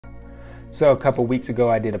So a couple weeks ago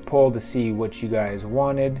I did a poll to see what you guys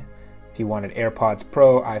wanted. If you wanted AirPods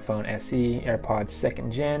Pro, iPhone SE, AirPods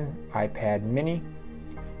 2nd Gen, iPad Mini.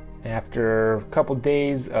 After a couple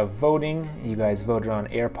days of voting, you guys voted on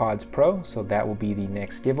AirPods Pro, so that will be the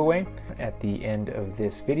next giveaway. At the end of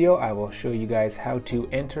this video, I will show you guys how to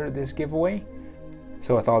enter this giveaway.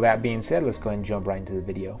 So with all that being said, let's go ahead and jump right into the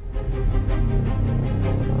video.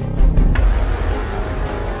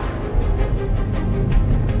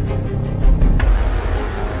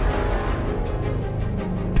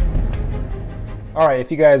 Alright,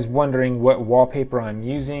 if you guys wondering what wallpaper I'm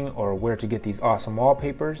using or where to get these awesome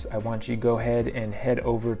wallpapers, I want you to go ahead and head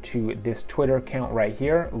over to this Twitter account right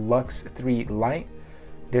here, Lux3Light.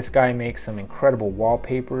 This guy makes some incredible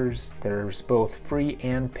wallpapers. There's both free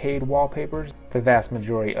and paid wallpapers. The vast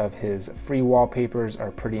majority of his free wallpapers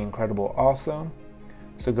are pretty incredible also.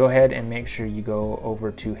 So go ahead and make sure you go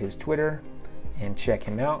over to his Twitter and check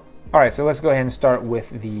him out. Alright, so let's go ahead and start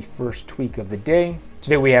with the first tweak of the day.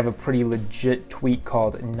 Today we have a pretty legit tweak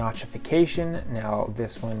called Nitrification. Now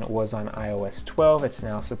this one was on iOS 12, it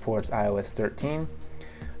now supports iOS 13.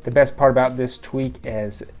 The best part about this tweak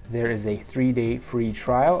is there is a 3-day free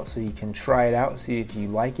trial, so you can try it out, see if you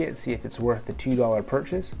like it, see if it's worth the $2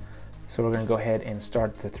 purchase. So we're going to go ahead and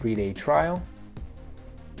start the 3-day trial.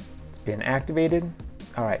 It's been activated.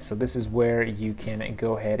 Alright, so this is where you can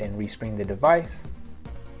go ahead and respring the device.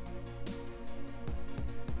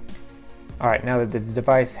 Alright, now that the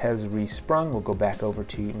device has resprung, we'll go back over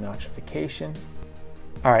to Nitrification.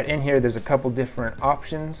 Alright, in here there's a couple different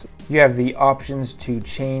options. You have the options to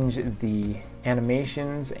change the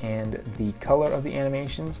animations and the color of the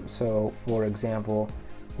animations. So for example,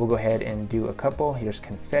 we'll go ahead and do a couple. Here's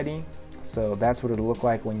confetti. So that's what it'll look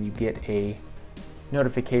like when you get a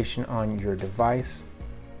notification on your device.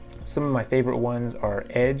 Some of my favorite ones are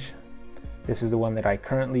edge. This is the one that I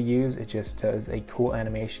currently use. It just does a cool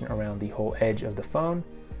animation around the whole edge of the phone.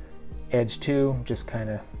 Edge 2 just kind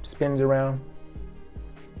of spins around.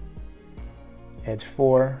 Edge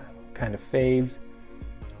 4 kind of fades.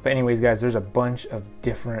 But anyways guys, there's a bunch of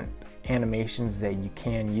different animations that you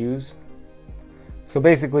can use. So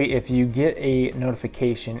basically if you get a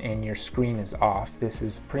notification and your screen is off, this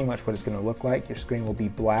is pretty much what it's going to look like. Your screen will be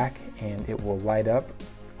black and it will light up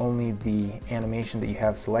only the animation that you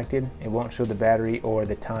have selected. It won't show the battery or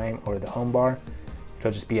the time or the home bar. It'll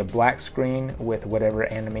just be a black screen with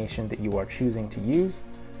whatever animation that you are choosing to use.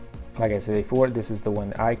 Like I said before, this is the one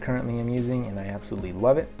that I currently am using and I absolutely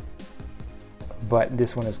love it. But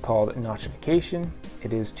this one is called Nitrification.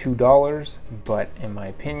 It is $2, but in my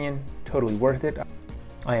opinion, totally worth it.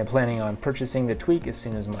 I am planning on purchasing the tweak as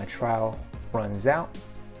soon as my trial runs out.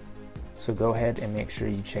 So go ahead and make sure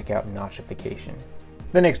you check out Nitrification.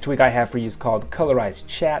 The next tweak I have for you is called Colorized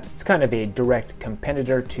Chat. It's kind of a direct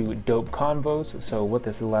competitor to Dope Convos. So what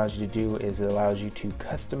this allows you to do is it allows you to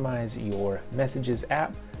customize your Messages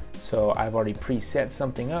app. So I've already preset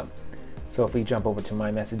something up. So if we jump over to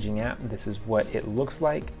my messaging app, this is what it looks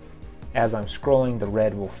like. As I'm scrolling, the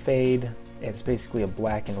red will fade. It's basically a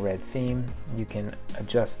black and red theme. You can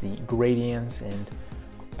adjust the gradients and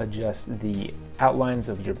adjust the outlines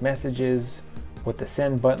of your messages, what the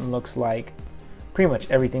send button looks like. Pretty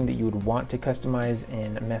much everything that you would want to customize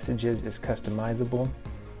in Messages is customizable.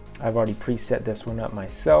 I've already preset this one up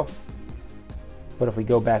myself. But if we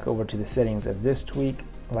go back over to the settings of this tweak,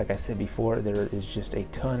 like I said before, there is just a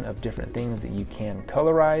ton of different things that you can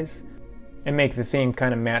colorize and make the theme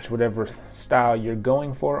kind of match whatever style you're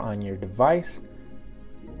going for on your device.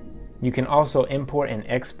 You can also import and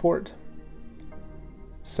export.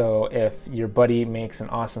 So if your buddy makes an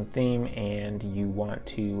awesome theme and you want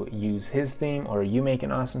to use his theme, or you make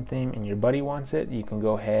an awesome theme and your buddy wants it, you can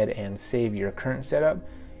go ahead and save your current setup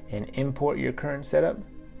and import your current setup,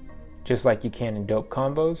 just like you can in Dope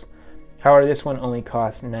Combos. However, this one only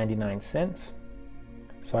costs 99 cents.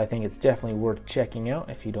 So I think it's definitely worth checking out.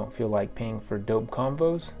 If you don't feel like paying for Dope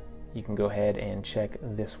Combos, you can go ahead and check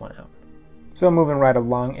this one out. So moving right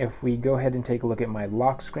along, if we go ahead and take a look at my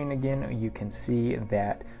lock screen again, you can see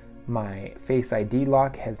that my Face ID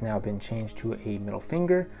lock has now been changed to a middle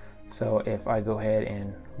finger. So if I go ahead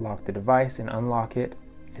and lock the device and unlock it,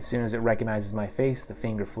 as soon as it recognizes my face, the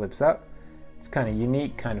finger flips up. It's kind of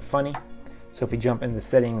unique, kind of funny. So if we jump in the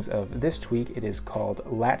settings of this tweak, it is called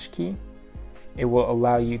LatchKey. It will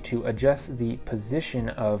allow you to adjust the position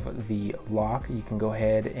of the lock. You can go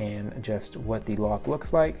ahead and adjust what the lock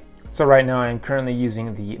looks like. So right now I'm currently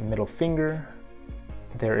using the middle finger.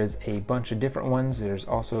 There is a bunch of different ones. There's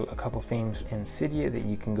also a couple themes in Cydia that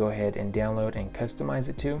you can go ahead and download and customize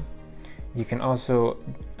it to. You can also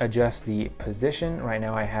adjust the position. Right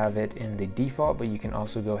now I have it in the default, but you can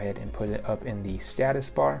also go ahead and put it up in the status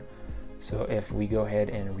bar. So if we go ahead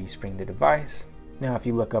and respring the device, now if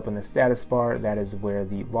you look up in the status bar, that is where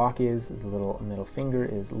the lock is. The little middle finger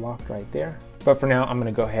is locked right there. But for now, I'm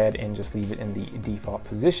gonna go ahead and just leave it in the default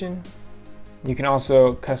position. You can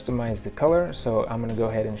also customize the color. So I'm gonna go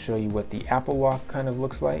ahead and show you what the Apple lock kind of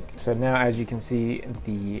looks like. So now as you can see,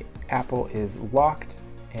 the Apple is locked,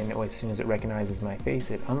 and as soon as it recognizes my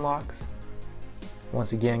face, it unlocks.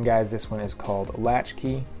 Once again, guys, this one is called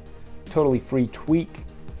LatchKey. Totally free tweak,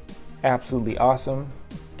 absolutely awesome.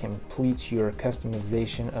 Completes your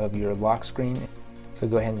customization of your lock screen. So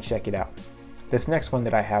go ahead and check it out. This next one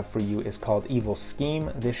that I have for you is called Evil Scheme.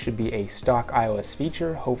 This should be a stock iOS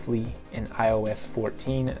feature. Hopefully in iOS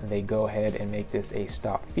 14, they go ahead and make this a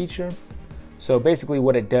stock feature. So basically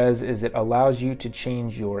what it does is it allows you to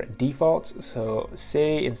change your defaults. So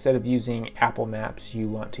say instead of using Apple Maps, you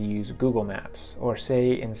want to use Google Maps, or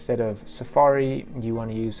say instead of Safari, you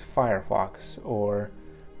want to use Firefox or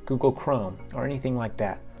Google Chrome or anything like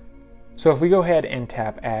that. So if we go ahead and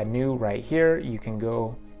tap Add New right here, you can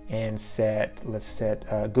go and let's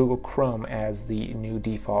set Google Chrome as the new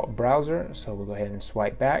default browser. So we'll go ahead and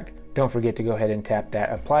swipe back. Don't forget to go ahead and tap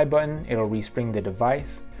that Apply button. It'll respring the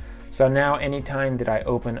device. So now anytime that I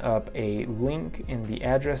open up a link in the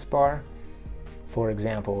address bar, for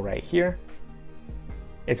example right here,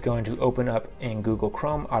 it's going to open up in Google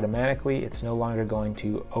Chrome automatically. It's no longer going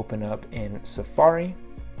to open up in Safari.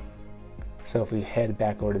 So if we head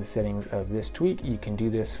back over to the settings of this tweak, you can do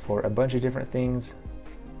this for a bunch of different things.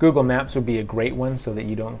 Google Maps would be a great one so that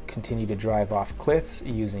you don't continue to drive off cliffs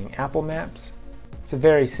using Apple Maps. It's a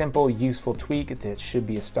very simple, useful tweak that should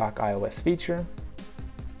be a stock iOS feature.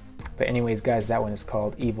 But anyways, guys, that one is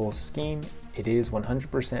called Evil Scheme. It is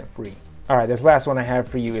 100% free. All right, this last one I have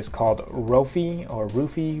for you is called Roofy or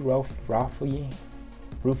Roofy, Roofalin.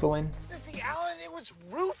 Sissy Allen, it was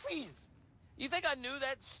roofies. You think I knew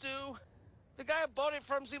that, Stu? The guy I bought it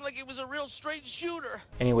from seemed like he was a real straight shooter.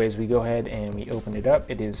 Anyways, we go ahead and we open it up.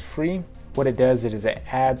 It is free. What it does is it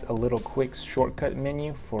adds a little quick shortcut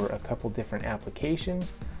menu for a couple different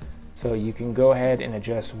applications. So you can go ahead and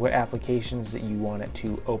adjust what applications that you want it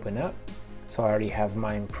to open up. So I already have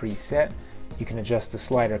mine preset. You can adjust the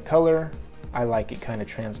slider color. I like it kind of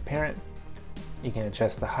transparent. You can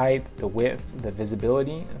adjust the height, the width, the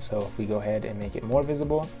visibility. So if we go ahead and make it more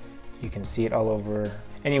visible, you can see it all over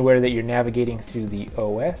anywhere that you're navigating through the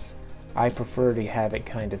OS. I prefer to have it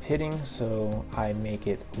kind of hidden, so I make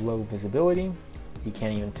it low visibility. You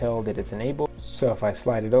can't even tell that it's enabled. So if I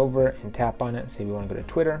slide it over and tap on it, say we want to go to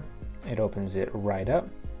Twitter, it opens it right up.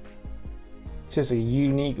 It's just a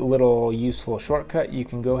unique little useful shortcut. You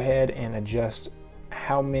can go ahead and adjust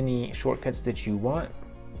how many shortcuts that you want.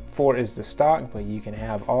 4 is the stock, but you can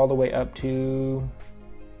have all the way up to,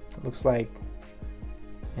 it looks like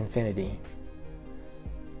infinity.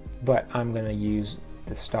 But I'm going to use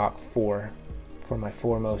the stock 4 for my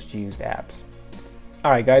 4 most used apps.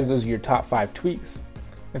 Alright guys, those are your top 5 tweaks.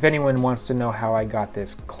 If anyone wants to know how I got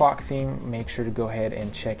this clock theme, make sure to go ahead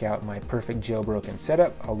and check out my perfect jailbroken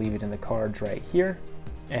setup. I'll leave it in the cards right here.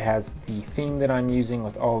 It has the theme that I'm using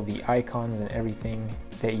with all the icons and everything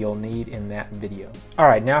that you'll need in that video.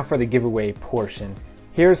 Alright, now for the giveaway portion.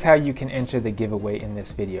 Here's how you can enter the giveaway in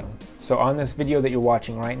this video. So on this video that you're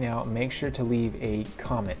watching right now, make sure to leave a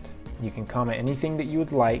comment. You can comment anything that you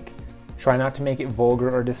would like. Try not to make it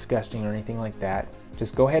vulgar or disgusting or anything like that.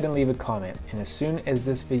 Just go ahead and leave a comment, and as soon as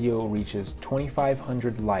this video reaches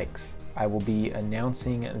 2,500 likes, I will be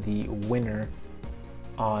announcing the winner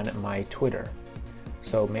on my Twitter.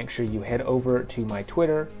 So make sure you head over to my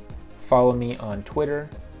Twitter, follow me on Twitter.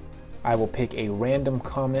 I will pick a random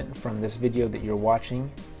comment from this video that you're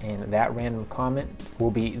watching, and that random comment will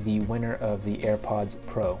be the winner of the AirPods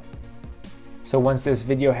Pro. So once this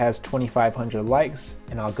video has 2,500 likes,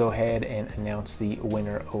 and I'll go ahead and announce the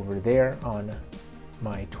winner over there on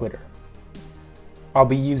my Twitter. I'll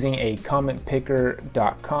be using a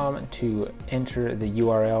commentpicker.com to enter the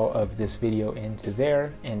URL of this video into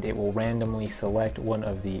there, and it will randomly select one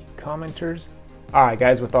of the commenters. Alright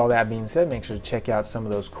guys, with all that being said, make sure to check out some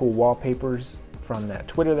of those cool wallpapers from that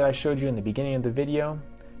Twitter that I showed you in the beginning of the video.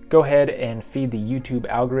 Go ahead and feed the YouTube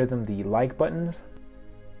algorithm the like buttons.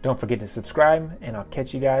 Don't forget to subscribe, and I'll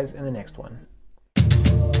catch you guys in the next one.